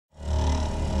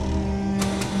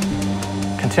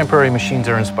contemporary machines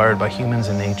are inspired by humans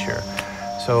and nature.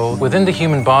 So within the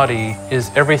human body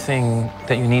is everything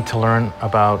that you need to learn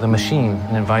about the machine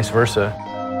and vice versa.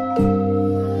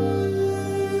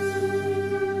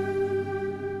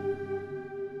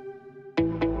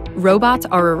 Robots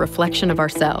are a reflection of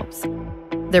ourselves.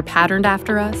 They're patterned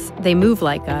after us, they move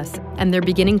like us, and they're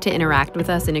beginning to interact with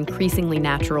us in increasingly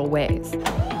natural ways.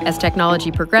 As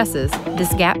technology progresses,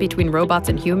 this gap between robots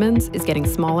and humans is getting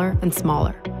smaller and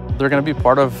smaller. They're going to be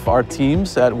part of our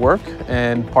teams at work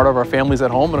and part of our families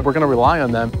at home, and we're going to rely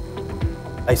on them.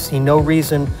 I see no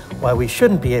reason why we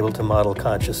shouldn't be able to model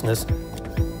consciousness.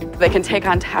 They can take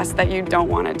on tasks that you don't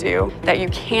want to do, that you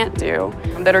can't do,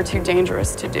 that are too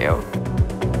dangerous to do.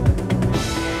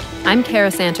 I'm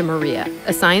Cara Santamaria,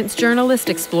 a science journalist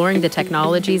exploring the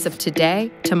technologies of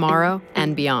today, tomorrow,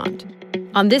 and beyond.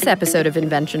 On this episode of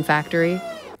Invention Factory,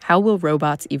 how will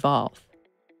robots evolve?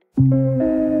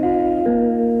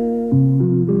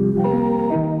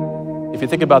 If you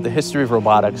think about the history of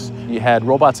robotics, you had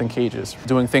robots in cages,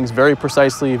 doing things very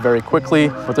precisely, very quickly,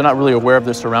 but they're not really aware of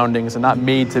their surroundings and not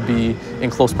made to be in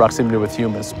close proximity with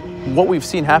humans. What we've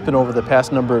seen happen over the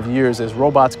past number of years is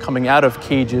robots coming out of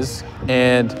cages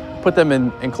and put them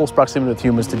in close proximity with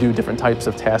humans to do different types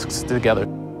of tasks together.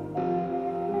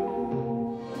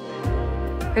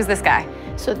 Who's this guy?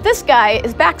 So this guy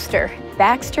is Baxter.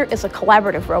 Baxter is a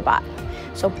collaborative robot.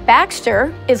 So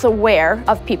Baxter is aware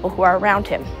of people who are around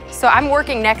him. So I'm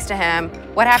working next to him.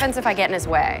 What happens if I get in his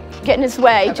way? Get in his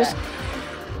way, Okay.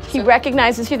 he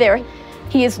recognizes you there.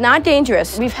 He is not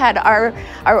dangerous. We've had our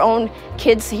own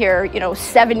kids here,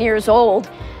 7 years old,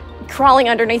 crawling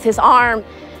underneath his arm.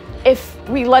 If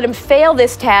we let him fail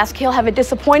this task, he'll have a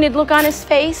disappointed look on his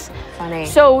face. Funny.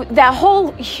 So that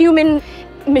whole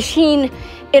human-machine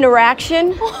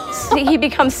interaction, he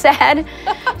becomes sad.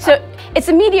 So it's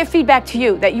immediate feedback to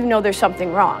you that you know there's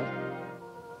something wrong.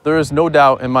 There is no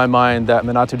doubt in my mind that in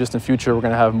the not-too-distant future, we're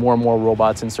going to have more and more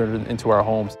robots inserted into our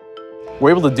homes. We're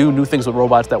able to do new things with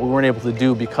robots that we weren't able to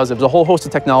do because there's a whole host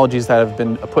of technologies that have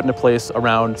been put into place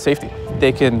around safety.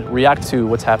 They can react to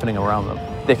what's happening around them.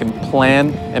 They can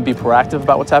plan and be proactive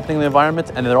about what's happening in the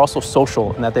environment, and they're also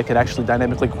social in that they can actually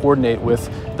dynamically coordinate with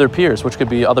their peers, which could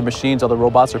be other machines, other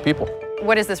robots, or people.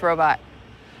 What is this robot?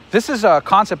 This is a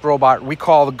concept robot we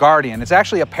call the Guardian. It's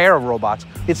actually a pair of robots.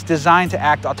 It's designed to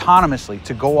act autonomously,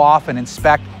 to go off and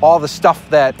inspect all the stuff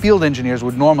that field engineers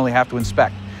would normally have to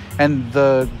inspect. And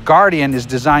the Guardian is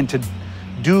designed to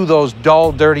do those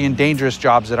dull, dirty, and dangerous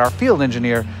jobs that our field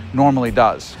engineer normally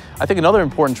does. I think another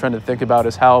important trend to think about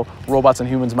is how robots and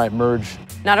humans might merge.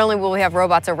 Not only will we have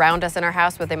robots around us in our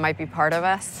house, but they might be part of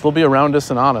us. They'll be around us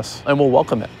and on us, and we'll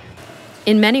welcome it.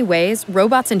 In many ways,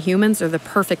 robots and humans are the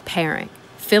perfect pairing,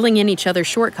 filling in each other's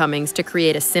shortcomings to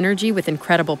create a synergy with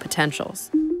incredible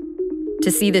potentials.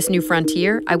 To see this new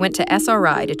frontier, I went to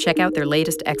SRI to check out their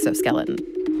latest exoskeleton.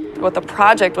 What the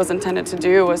project was intended to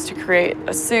do was to create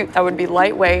a suit that would be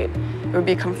lightweight, it would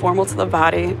be conformal to the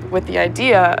body, with the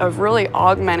idea of really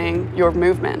augmenting your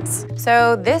movements.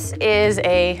 So this is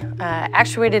a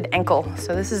actuated ankle.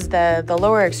 So this is the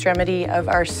lower extremity of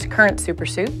our current super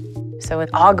suit. So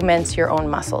it augments your own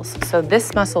muscles. So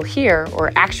this muscle here, or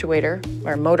actuator,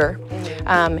 or motor,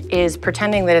 is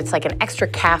pretending that it's like an extra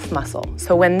calf muscle.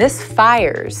 So when this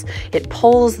fires, it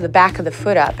pulls the back of the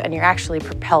foot up and you're actually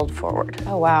propelled forward.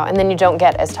 Oh, wow. And then you don't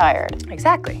get as tired.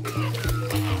 Exactly.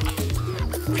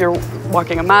 If you're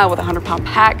walking a mile with a 100-pound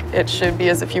pack, it should be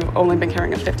as if you've only been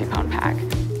carrying a 50-pound pack.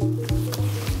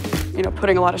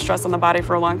 Putting a lot of stress on the body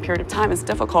for a long period of time is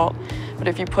difficult, but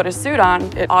if you put a suit on,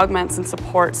 it augments and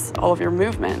supports all of your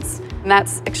movements. And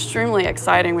that's extremely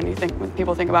exciting when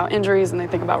people think about injuries and they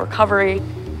think about recovery.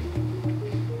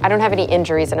 I don't have any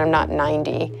injuries and I'm not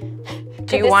 90.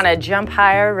 Do you want to jump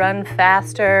higher, run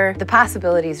faster? The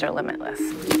possibilities are limitless.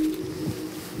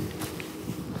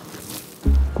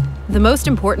 The most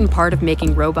important part of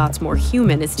making robots more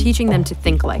human is teaching them to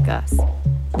think like us.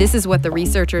 This is what the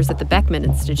researchers at the Beckman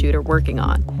Institute are working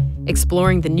on,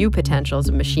 exploring the new potentials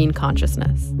of machine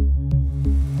consciousness.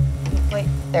 Wait,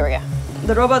 there we go.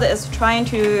 The robot is trying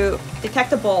to detect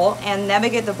the ball and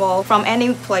navigate the ball from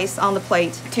any place on the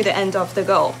plate to the end of the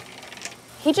goal.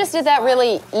 He just did that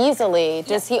really easily.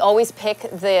 Does he always pick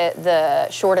the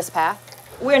shortest path?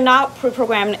 We're not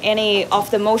pre-programmed any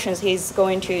of the motions he's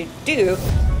going to do,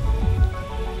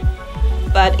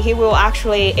 but he will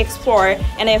actually explore,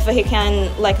 and if he can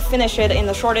finish it in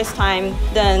the shortest time,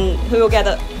 then he will get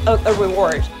a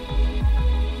reward.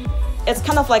 It's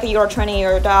kind of like you're training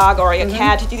your dog or your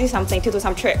cat to do something, to do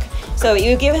some trick. So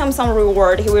you give him some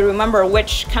reward, he will remember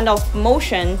which kind of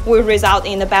motion will result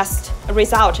in the best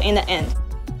result in the end.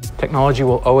 Technology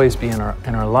will always be in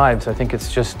our lives. I think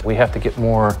it's just we have to get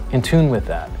more in tune with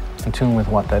that, in tune with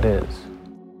what that is.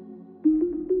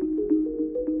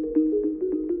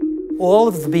 All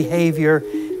of the behavior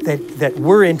that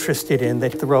we're interested in,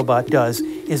 that the robot does,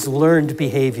 is learned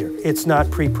behavior. It's not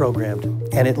pre-programmed,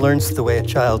 and it learns the way a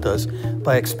child does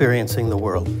by experiencing the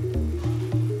world.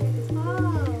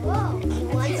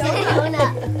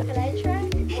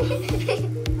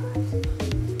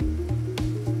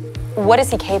 What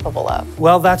is he capable of?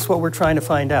 Well, that's what we're trying to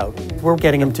find out. We're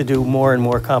getting him to do more and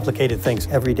more complicated things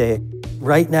every day.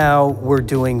 Right now, we're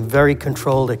doing very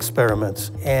controlled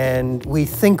experiments, and we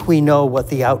think we know what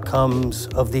the outcomes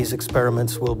of these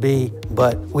experiments will be,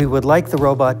 but we would like the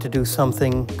robot to do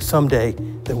something someday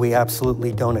that we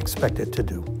absolutely don't expect it to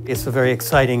do. It's a very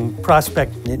exciting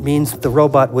prospect. It means the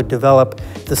robot would develop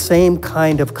the same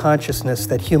kind of consciousness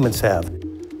that humans have.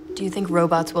 Do you think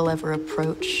robots will ever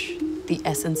approach the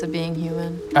essence of being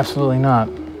human? Absolutely not.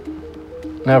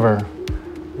 Never.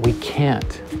 We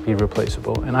can't be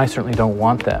replaceable, and I certainly don't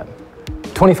want that.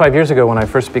 25 years ago, when I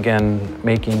first began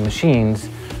making machines,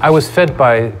 I was fed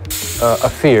by a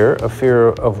fear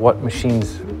of what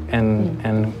machines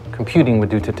and computing would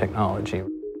do to technology.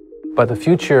 But the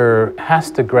future has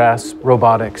to grasp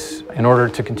robotics in order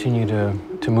to continue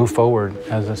to move forward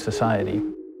as a society.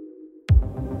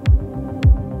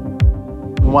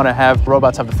 We want to have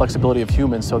robots have the flexibility of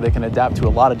humans so they can adapt to a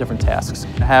lot of different tasks.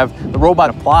 Have the robot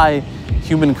apply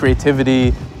human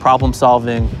creativity, problem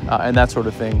solving, and that sort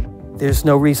of thing. There's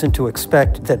no reason to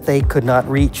expect that they could not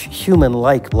reach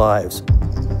human-like lives.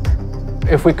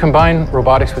 If we combine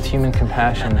robotics with human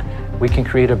compassion, we can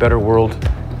create a better world,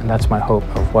 and that's my hope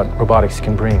of what robotics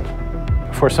can bring.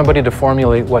 For somebody to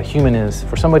formulate what human is,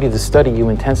 for somebody to study you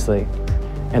intensely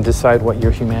and decide what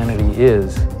your humanity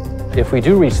is, if we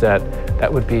do reach that,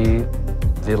 that would be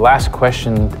the last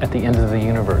question at the end of the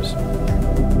universe.